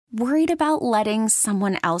Worried about letting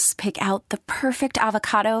someone else pick out the perfect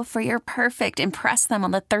avocado for your perfect impress them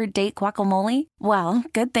on the third date guacamole? Well,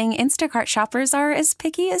 good thing Instacart shoppers are as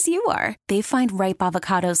picky as you are. They find ripe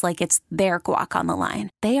avocados like it's their guac on the line.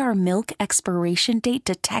 They are milk expiration date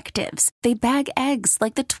detectives. They bag eggs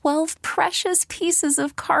like the 12 precious pieces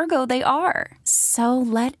of cargo they are. So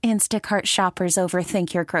let Instacart shoppers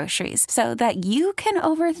overthink your groceries so that you can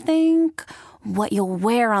overthink what you'll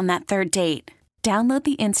wear on that third date. Download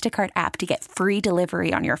the Instacart app to get free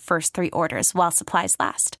delivery on your first 3 orders while supplies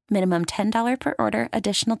last. Minimum $10 per order.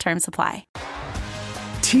 Additional terms apply.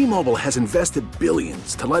 T-Mobile has invested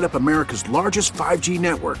billions to light up America's largest 5G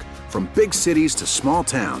network, from big cities to small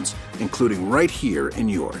towns, including right here in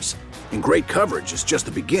yours. And great coverage is just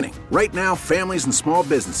the beginning. Right now, families and small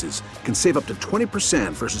businesses can save up to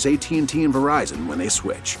 20% versus AT&T and Verizon when they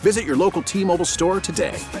switch. Visit your local T-Mobile store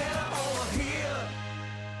today.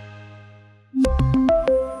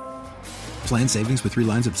 Plan savings with 3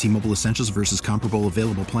 lines of T-Mobile Essentials versus comparable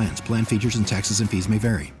available plans. Plan features and taxes and fees may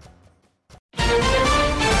vary.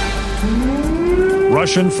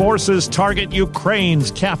 Russian forces target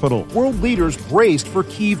Ukraine's capital. World leaders braced for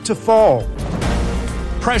Kyiv to fall.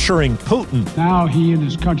 Pressuring Putin. Now he and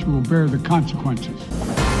his country will bear the consequences.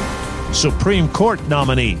 Supreme Court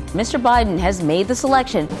nominee. Mr. Biden has made the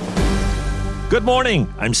selection. Good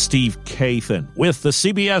morning. I'm Steve Kathan with the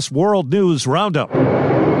CBS World News Roundup.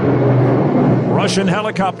 Russian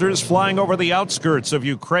helicopters flying over the outskirts of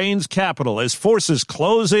Ukraine's capital as forces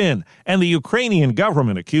close in, and the Ukrainian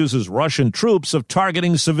government accuses Russian troops of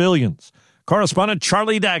targeting civilians. Correspondent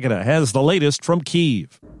Charlie D'Agata has the latest from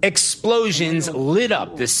Kyiv. Explosions lit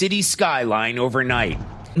up the city skyline overnight.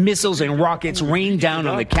 Missiles and rockets rained down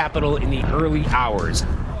on the capital in the early hours.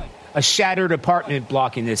 A shattered apartment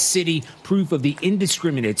block in the city, proof of the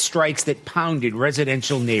indiscriminate strikes that pounded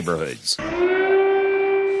residential neighborhoods.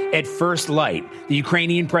 At first light, the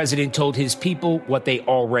Ukrainian president told his people what they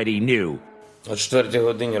already knew.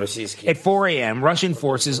 At 4 a.m., Russian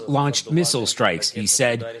forces launched missile strikes, he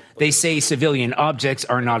said. They say civilian objects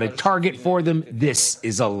are not a target for them. This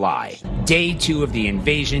is a lie. Day 2 of the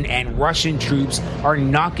invasion, and Russian troops are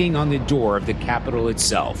knocking on the door of the capital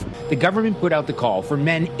itself. The government put out the call for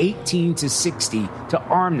men 18 to 60 to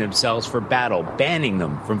arm themselves for battle, banning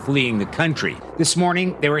them from fleeing the country. This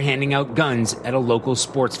morning, they were handing out guns at a local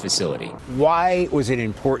sports facility. Why was it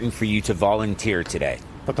important for you to volunteer today?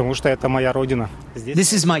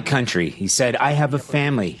 This is my country, he said. I have a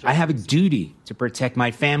family. I have a duty to protect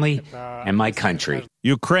my family and my country.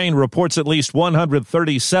 Ukraine reports at least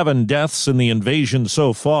 137 deaths in the invasion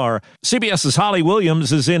so far. CBS's Holly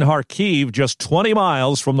Williams is in Kharkiv, just 20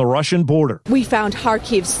 miles from the Russian border. We found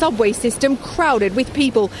Kharkiv's subway system crowded with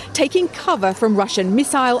people taking cover from Russian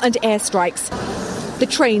missile and airstrikes. The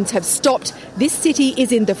trains have stopped. This city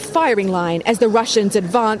is in the firing line as the Russians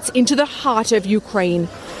advance into the heart of Ukraine.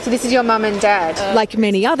 So this is your mum and dad? Like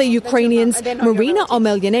many other Ukrainians, Marina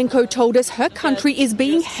Omelyanenko told us her country is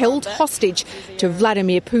being held hostage to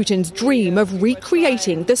Vladimir Putin's dream of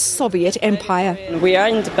recreating the Soviet empire. We are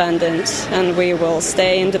independent and we will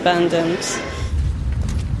stay independent.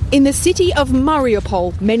 In the city of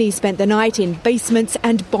Mariupol, many spent the night in basements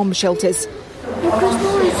and bomb shelters.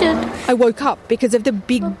 I woke up because of the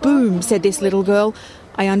big boom, said this little girl.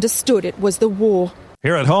 I understood it was the war.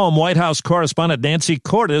 Here at home, White House correspondent Nancy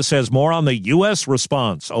Cordes has more on the U.S.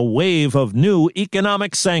 response, a wave of new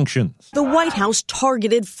economic sanctions. The White House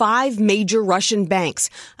targeted 5 major Russian banks,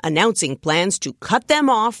 announcing plans to cut them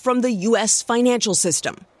off from the U.S. financial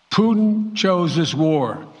system. Putin chose this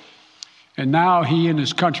war, and now he and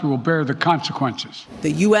his country will bear the consequences.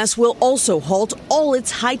 The U.S. will also halt all its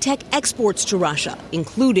high-tech exports to Russia,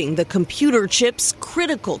 including the computer chips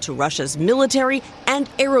critical to Russia's military and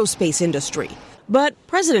aerospace industry. But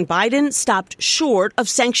President Biden stopped short of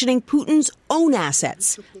sanctioning Putin's own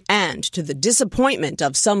assets. And to the disappointment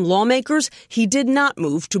of some lawmakers, he did not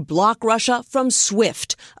move to block Russia from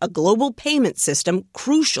SWIFT, a global payment system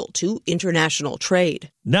crucial to international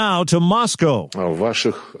trade. Now to Moscow. Foreign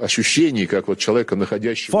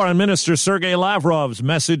Minister Sergei Lavrov's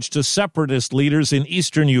message to separatist leaders in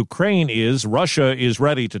eastern Ukraine is Russia is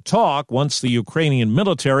ready to talk once the Ukrainian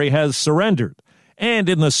military has surrendered. And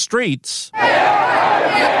in the streets,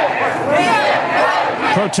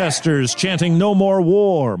 protesters chanting "No more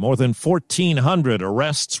war." More than 1,400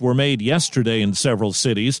 arrests were made yesterday in several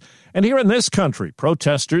cities. And here in this country,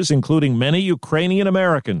 protesters, including many Ukrainian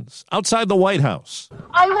Americans, outside the White House.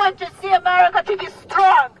 I want to see America to be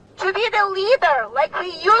strong, to be the leader like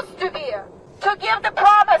we used to be. to give the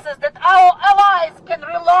promises that our allies can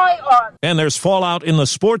rely on. And there's fallout in the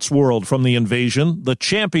sports world from the invasion. The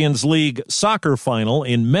Champions League soccer final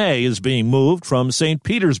in May is being moved from St.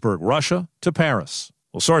 Petersburg, Russia, to Paris.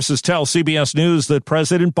 Well, sources tell CBS News that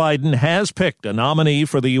President Biden has picked a nominee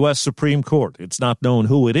for the U.S. Supreme Court. It's not known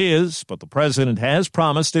who it is, but the president has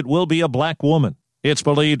promised it will be a black woman. It's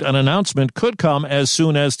believed an announcement could come as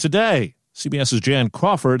soon as today. CBS's Jan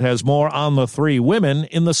Crawford has more on the three women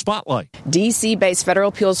in the spotlight. D.C.-based Federal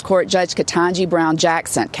Appeals Court Judge Ketanji Brown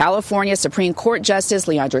Jackson, California Supreme Court Justice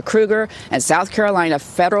Leandra Kruger, and South Carolina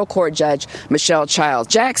Federal Court Judge Michelle Childs.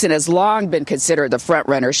 Jackson has long been considered the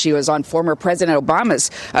frontrunner. She was on former President Obama's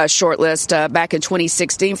shortlist back in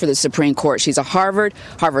 2016 for the Supreme Court. She's a Harvard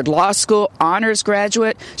Law School honors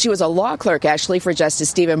graduate. She was a law clerk, actually, for Justice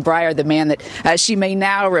Stephen Breyer, the man that she may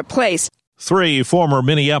now replace. 3 former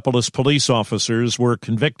Minneapolis police officers were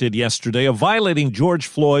convicted yesterday of violating George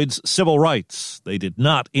Floyd's civil rights. They did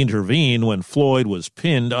not intervene when Floyd was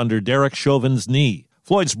pinned under Derek Chauvin's knee.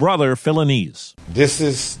 Floyd's brother, Philanese. This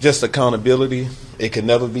is just accountability. It can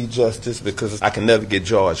never be justice because I can never get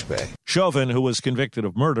George back. Chauvin, who was convicted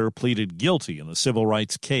of murder, pleaded guilty in the civil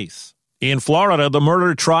rights case. In Florida, the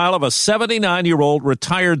murder trial of a 79-year-old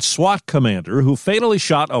retired SWAT commander who fatally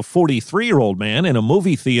shot a 43-year-old man in a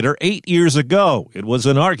movie theater 8 years ago. It was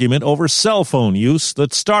an argument over cell phone use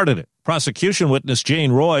that started it. Prosecution witness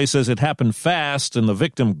Jane Roy says it happened fast and the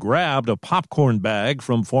victim grabbed a popcorn bag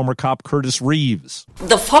from former cop Curtis Reeves.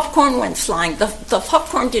 The popcorn went flying. The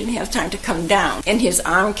popcorn didn't have time to come down, and his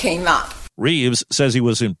arm came up. Reeves says he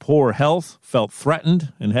was in poor health, felt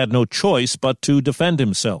threatened, and had no choice but to defend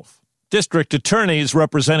himself. District attorneys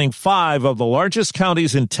representing 5 of the largest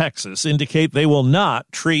counties in Texas indicate they will not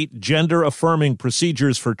treat gender-affirming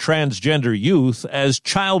procedures for transgender youth as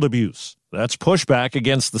child abuse. That's pushback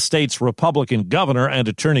against the state's Republican governor and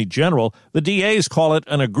attorney general. The DAs call it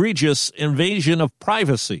an egregious invasion of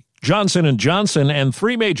privacy. Johnson & Johnson and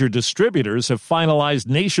 3 major distributors have finalized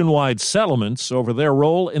nationwide settlements over their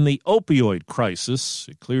role in the opioid crisis.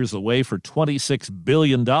 It clears the way for $26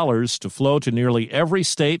 billion to flow to nearly every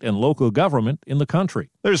state and local government in the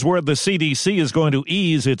country. There's word the CDC is going to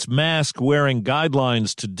ease its mask-wearing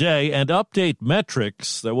guidelines today and update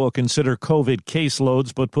metrics that will consider COVID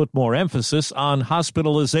caseloads but put more emphasis on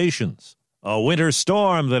hospitalizations. A winter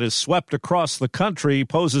storm that has swept across the country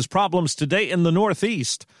poses problems today in the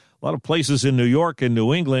Northeast. A lot of places in New York and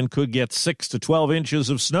New England could get 6 to 12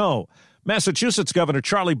 inches of snow. Massachusetts Governor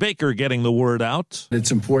Charlie Baker getting the word out.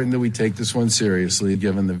 It's important that we take this one seriously,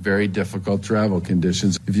 given the very difficult travel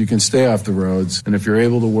conditions. If you can stay off the roads, and if you're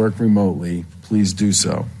able to work remotely, please do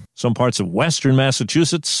so. Some parts of western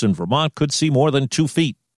Massachusetts and Vermont could see more than 2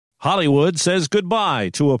 feet. Hollywood says goodbye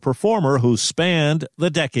to a performer who spanned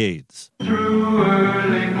the decades.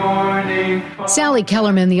 Sally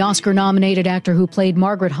Kellerman, the Oscar-nominated actor who played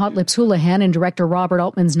Margaret Hotlips Houlihan in director Robert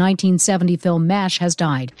Altman's 1970 film MASH, has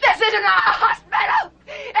died. This isn't a hospital!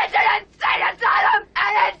 It's an insane asylum,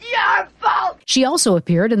 and it's your fault! She also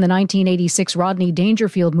appeared in the 1986 Rodney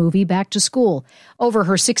Dangerfield movie Back to School. Over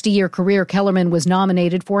her 60-year career, Kellerman was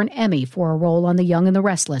nominated for an Emmy for a role on The Young and the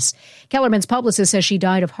Restless. Kellerman's publicist says she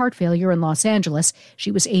died of heart failure in Los Angeles.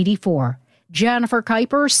 She was 84. Jennifer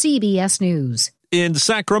Kuiper, CBS News. In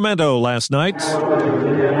Sacramento last night,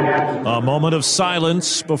 a moment of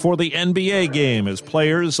silence before the NBA game as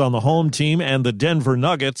players on the home team and the Denver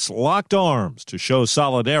Nuggets locked arms to show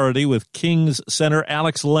solidarity with Kings center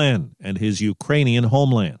Alex Len and his Ukrainian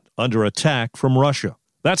homeland under attack from Russia.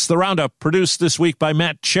 That's the Roundup, produced this week by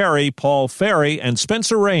Matt Cherry, Paul Ferry, and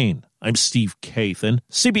Spencer Rain. I'm Steve Kathan,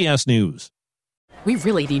 CBS News. We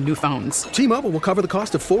really need new phones. T-Mobile will cover the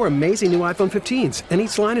cost of 4 amazing new iPhone 15s, and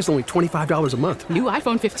each line is only $25 a month. New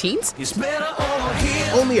iPhone 15s? It's better over here.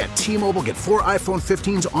 Only at T-Mobile, get 4 iPhone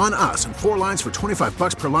 15s on us and 4 lines for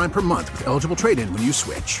 $25 per line per month with eligible trade-in when you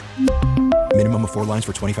switch. Minimum of 4 lines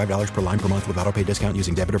for $25 per line per month with autopay discount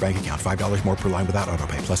using debit or bank account. $5 more per line without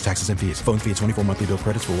autopay, plus taxes and fees. Phone fee at 24 monthly bill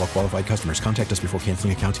credits for well-qualified customers. Contact us before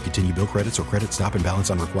canceling account to continue bill credits or credit stop and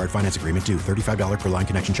balance on required finance agreement due. $35 per line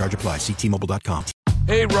connection charge applies. See T-Mobile.com.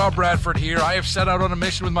 Hey, Rob Bradford here. I have set out on a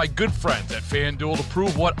mission with my good friends at FanDuel to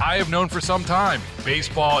prove what I have known for some time.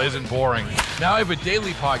 Baseball isn't boring. Now I have a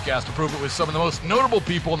daily podcast to prove it with some of the most notable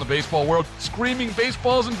people in the baseball world, screaming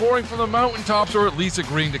baseball isn't boring from the mountaintops, or at least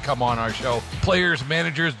agreeing to come on our show. Players,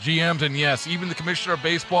 managers, GMs, and yes, even the commissioner of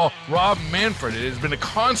baseball, Rob Manfred. It has been a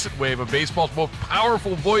constant wave of baseball's most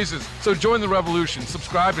powerful voices. So join the revolution.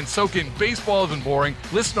 Subscribe and soak in Baseball Isn't Boring.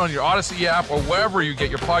 Listen on your Odyssey app or wherever you get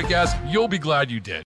your podcasts. You'll be glad you did.